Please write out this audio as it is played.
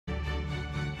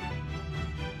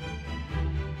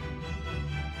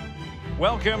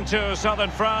Welcome to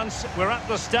southern France. We're at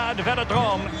the Stade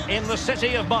Velodrome in the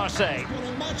city of Marseille.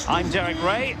 I'm Derek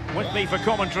Ray. With me for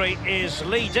commentary is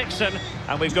Lee Dixon,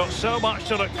 and we've got so much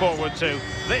to look forward to.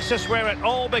 This is where it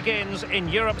all begins in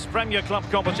Europe's Premier Club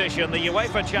competition, the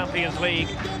UEFA Champions League,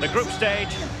 the group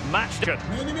stage, match day.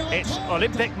 It's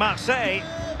Olympique Marseille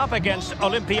up against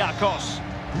Olympiacos.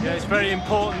 Yeah, it's very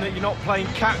important that you're not playing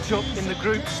catch-up in the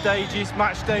group stages.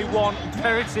 Match day one,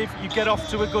 imperative you get off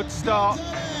to a good start.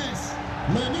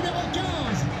 Le numéro 15,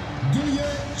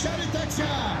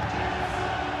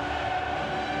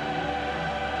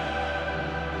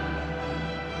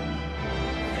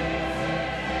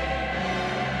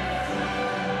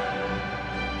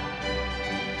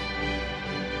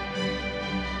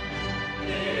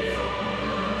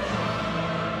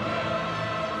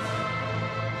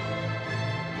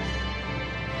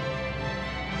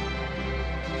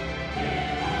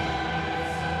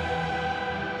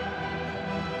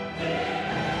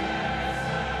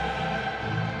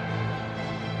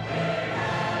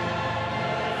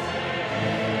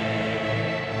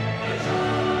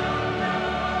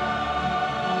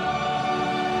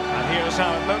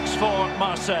 How it looks for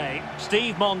Marseille.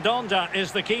 Steve Mondonda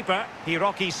is the keeper.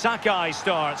 Hiroki Sakai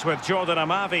starts with Jordan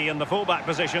Amavi in the fullback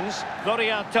positions.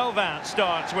 Florian Thauvin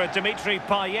starts with Dimitri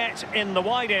Payet in the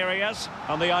wide areas.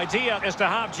 And the idea is to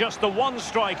have just the one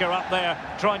striker up there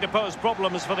trying to pose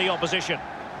problems for the opposition.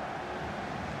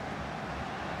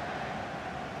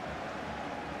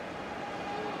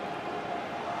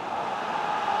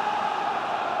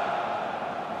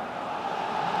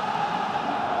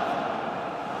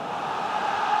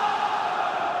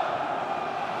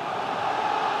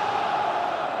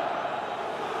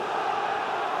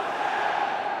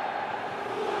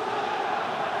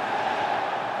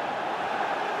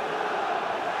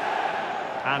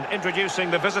 And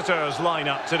introducing the visitors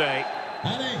lineup today.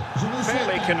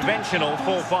 Fairly conventional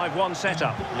 4-5-1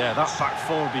 setup. Yeah, that back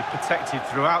four will be protected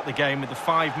throughout the game with the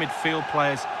five midfield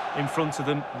players in front of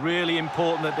them. Really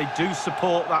important that they do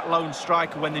support that lone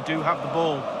striker when they do have the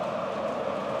ball.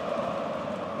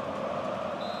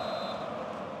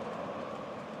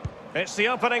 It's the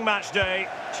opening match day.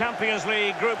 Champions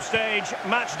League group stage,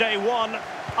 match day one,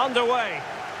 underway.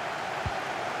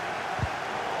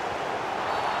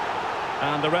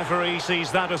 And the referee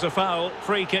sees that as a foul.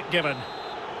 Free kick given.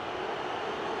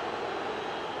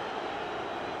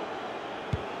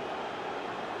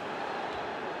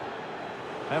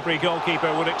 Every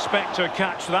goalkeeper would expect to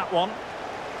catch that one.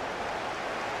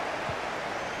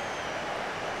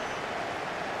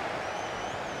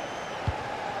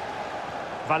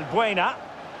 Valbuena.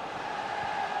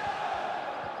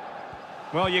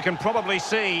 Well, you can probably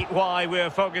see why we're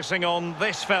focusing on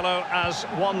this fellow as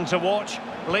one to watch.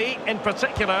 Lee, in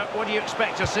particular, what do you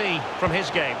expect to see from his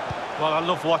game? Well, I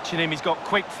love watching him. He's got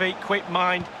quick feet, quick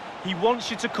mind. He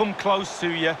wants you to come close to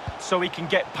you so he can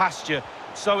get past you.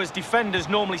 So as defenders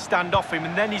normally stand off him,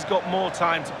 and then he's got more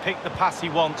time to pick the pass he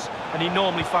wants, and he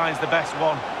normally finds the best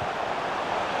one.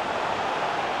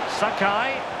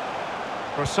 Sakai.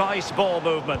 Precise ball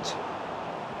movement.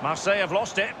 Marseille have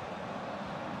lost it.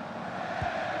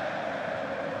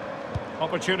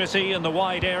 Opportunity in the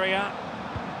wide area.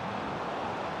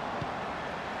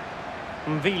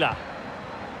 Villa.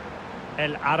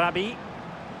 El Arabi.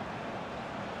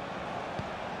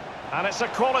 And it's a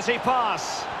quality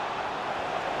pass.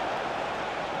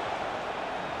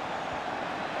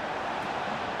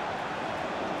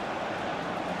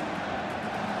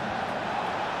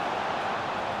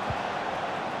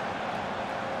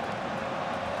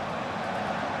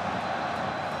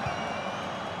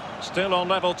 Still on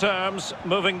level terms,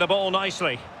 moving the ball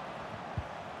nicely.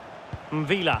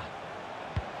 Villa.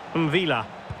 Villa.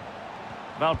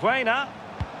 Valbuena.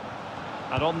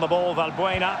 And on the ball,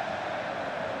 Valbuena.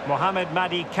 Mohamed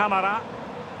Madi Camara.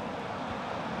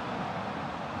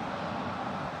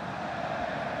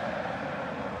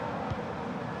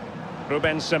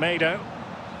 Ruben Semedo.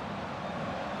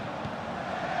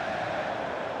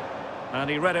 And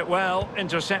he read it well,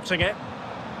 intercepting it.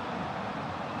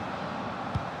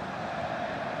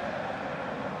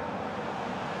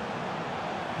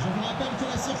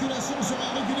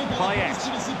 Payet.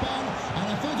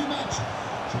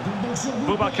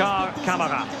 Boubacar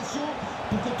Kamara.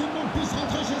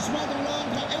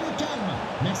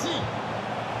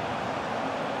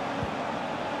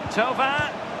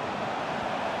 Thauvin.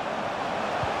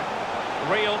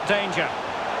 Real danger.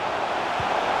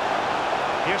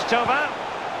 Here's Thauvin.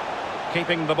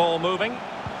 Keeping the ball moving.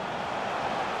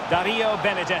 Dario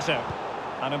Benedetto.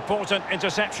 An important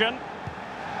interception.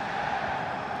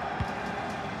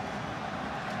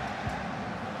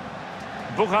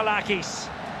 Bouchalakis.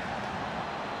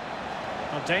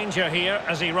 A danger here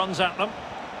as he runs at them.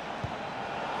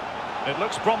 It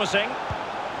looks promising.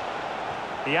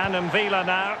 Mvila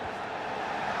now.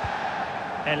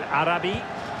 El Arabi.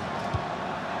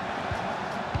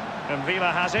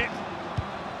 Mvila has it.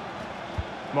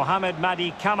 Mohamed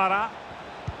Madi Camara.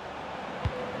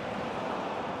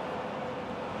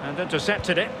 And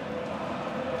intercepted it.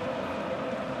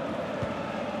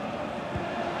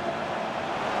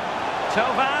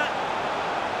 Tova.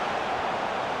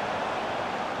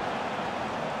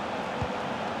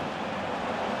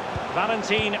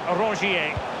 Valentin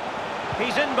Rogier.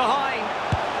 He's in behind.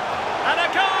 And a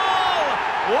goal!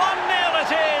 1-0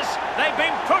 it is. They've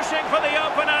been pushing for the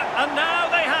opener, and now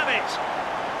they have it.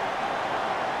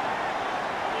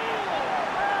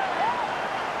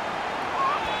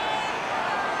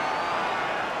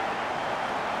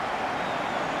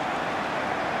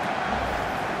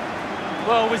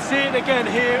 Well, we see it again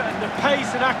here, and the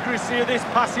pace and accuracy of this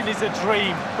passing is a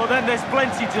dream. But then there's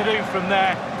plenty to do from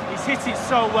there. He's hit it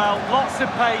so well, lots of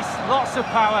pace, lots of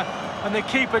power, and the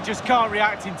keeper just can't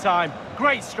react in time.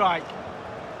 Great strike.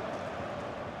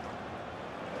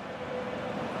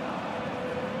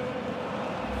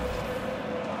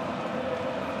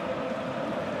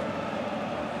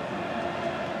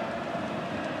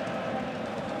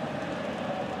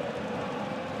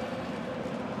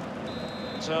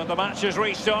 So the match has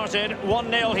restarted,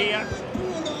 1-0 here.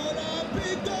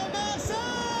 Olympiacos Marseille.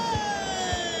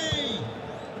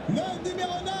 Le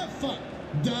numéro 9,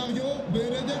 Dario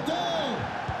Benedetto.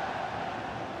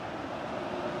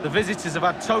 The visitors have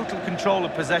had total control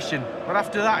of possession, but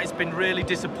after that it's been really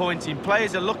disappointing.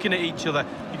 Players are looking at each other.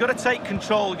 You've got to take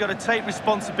control, you've got to take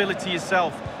responsibility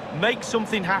yourself. Make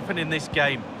something happen in this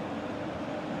game.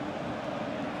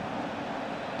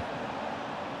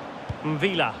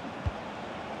 Mvila.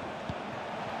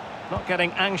 Not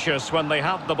getting anxious when they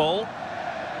have the ball.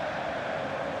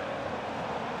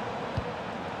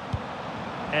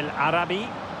 El Arabi.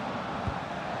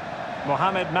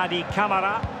 Mohamed Madi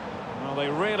Camara. Well, they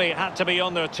really had to be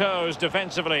on their toes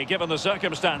defensively, given the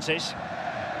circumstances.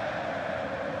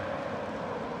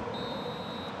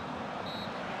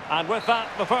 And with that,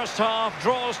 the first half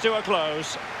draws to a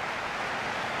close.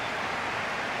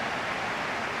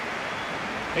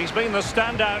 He's been the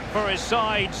standout for his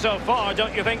side so far,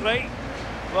 don't you think, Lee?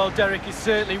 Well, Derek, it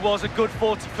certainly was a good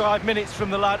 45 minutes from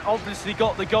the lad. Obviously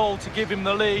got the goal to give him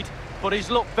the lead, but he's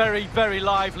looked very, very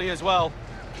lively as well.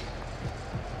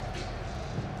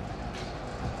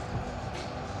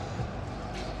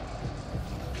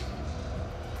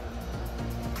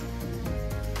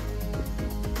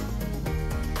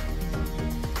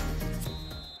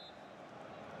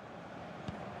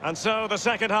 And so the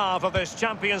second half of this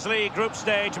Champions League group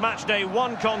stage matchday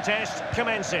 1 contest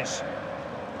commences.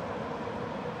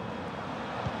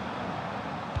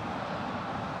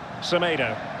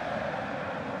 Semedo.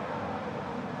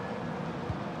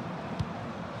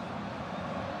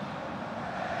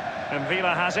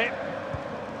 Mvila has it.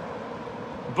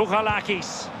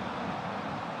 Bouchalakis.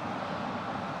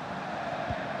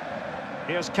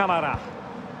 Here's Camara.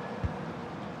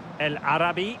 El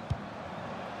Arabi.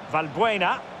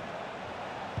 Valbuena.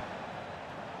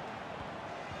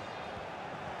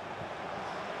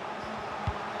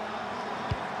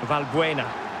 Valbuena.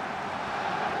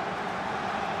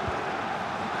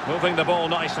 Moving the ball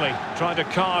nicely, trying to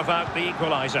carve out the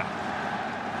equaliser.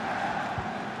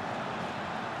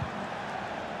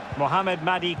 Mohamed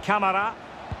Madi Camara.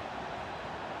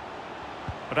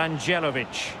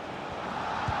 Rangelovic.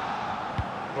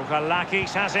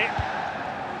 Bouchalakis has it.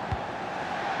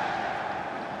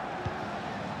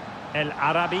 El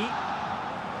Arabi.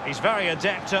 He's very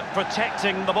adept at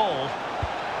protecting the ball.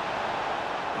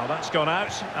 Well, that's gone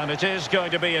out, and it is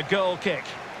going to be a goal kick.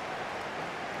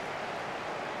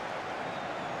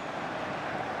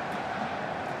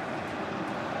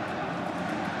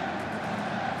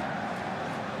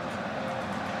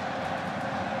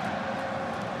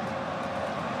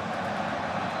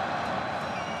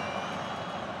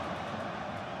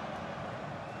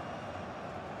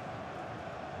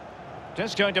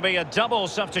 Just going to be a double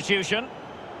substitution.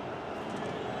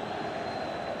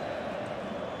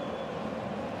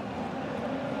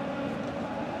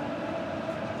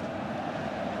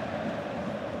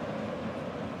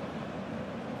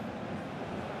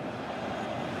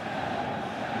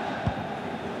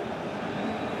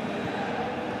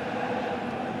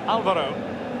 Alvaro.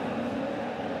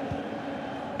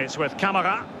 It's with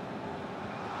Camara.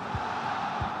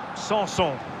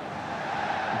 Sanson.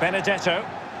 Benedetto.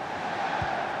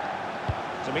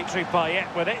 Dimitri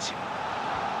Payet with it.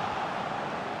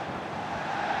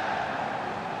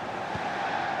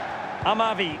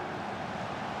 Amavi.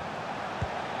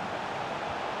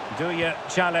 Duya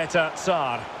Chaleta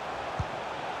Tsar.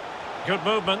 Good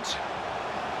movement.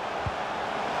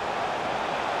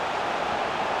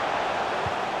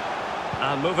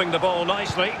 And moving the ball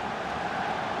nicely.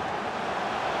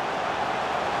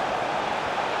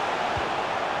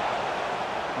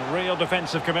 Real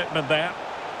defensive commitment there.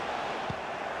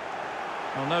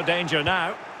 Well, no danger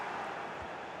now.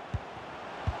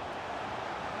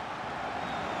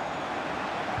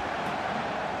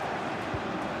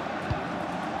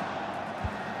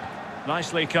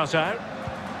 Nicely cut out.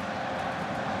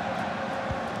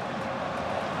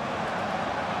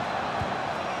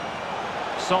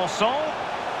 Sanson.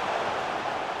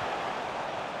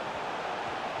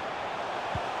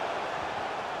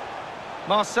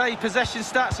 Marseille possession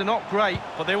stats are not great,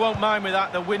 but they won't mind with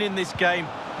that. They're winning this game.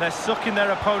 They're sucking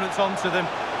their opponents onto them.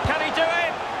 Can he do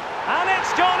it? And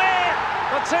it's gone in!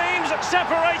 The team's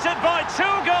separated by 2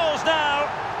 goals now.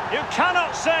 You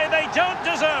cannot say they don't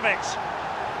deserve it.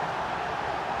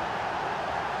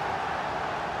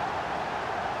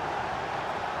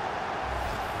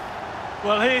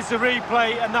 Well, here's the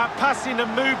replay, and that passing and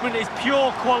movement is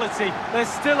pure quality. There's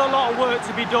still a lot of work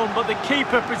to be done, but the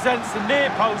keeper presents the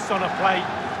near post on a plate,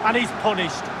 and he's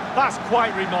punished. That's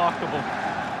quite remarkable.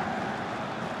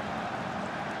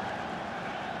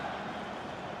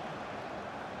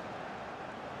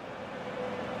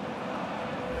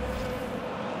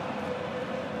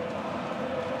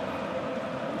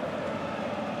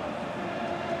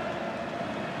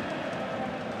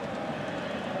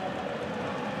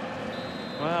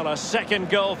 Well, a second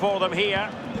goal for them here.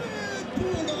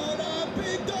 Pour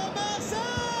l'Olympique de Marseille.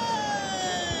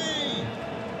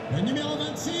 Le numéro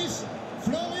 26,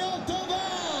 Florian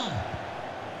Thauvin.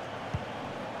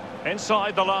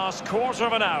 Inside the last quarter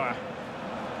of an hour.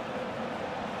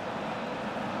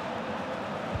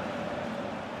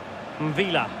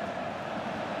 Villa.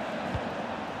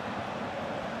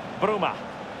 Bruma.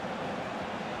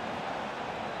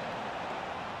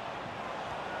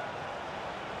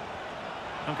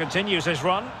 And continues his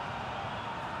run.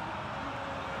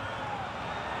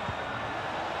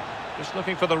 Just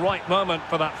looking for the right moment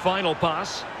for that final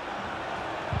pass.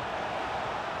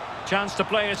 Chance to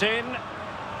play it in.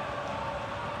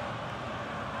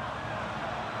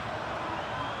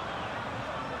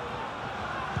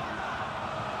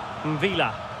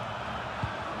 Villa.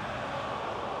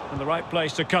 In the right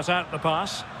place to cut out the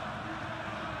pass.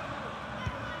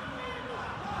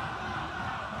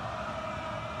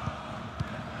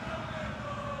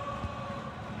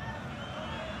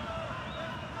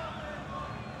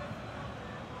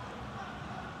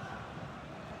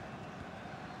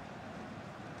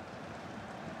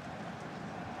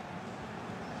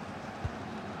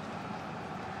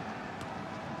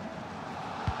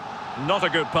 Not a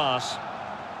good pass.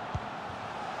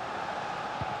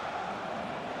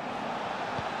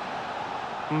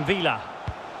 Villa.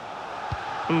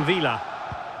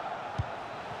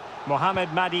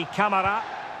 Mohamed Madi Camara.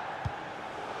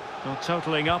 Well,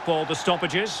 totalling up all the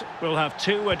stoppages, we'll have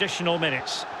 2 additional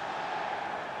minutes.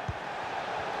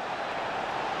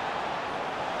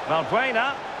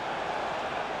 Valbuena.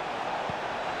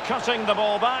 Cutting the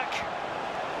ball back.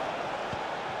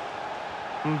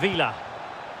 Villa.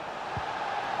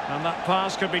 And that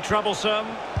pass could be troublesome.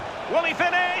 Will he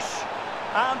finish?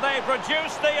 And they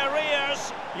produce the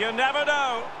arrears. You never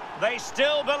know. They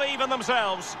still believe in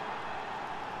themselves.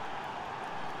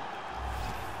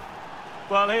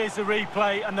 Well, here's the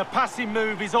replay, and the passing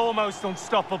move is almost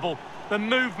unstoppable. The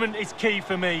movement is key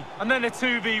for me. And then a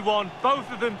 2v1,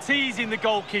 both of them teasing the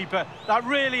goalkeeper. That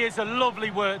really is a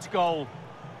lovely worked goal.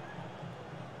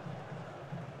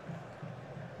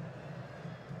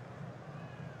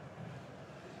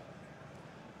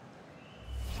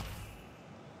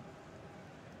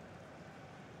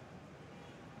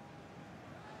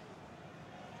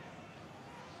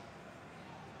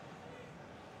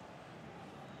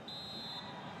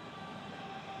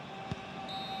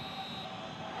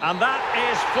 And that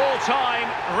is full-time,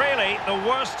 really the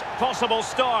worst possible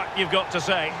start, you've got to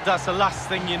say. That's the last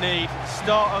thing you need.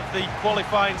 Start of the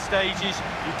qualifying stages.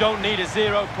 You don't need a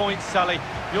 0 point sally.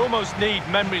 You almost need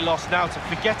memory loss now to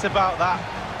forget about that.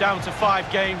 Down to 5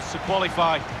 games to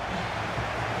qualify.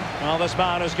 Well, this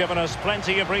man has given us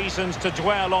plenty of reasons to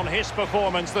dwell on his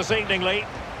performance this evening, Lee.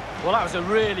 Well, that was a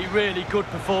really, really good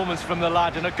performance from the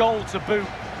lad, and a goal to boot.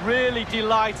 Really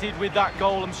delighted with that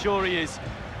goal, I'm sure he is.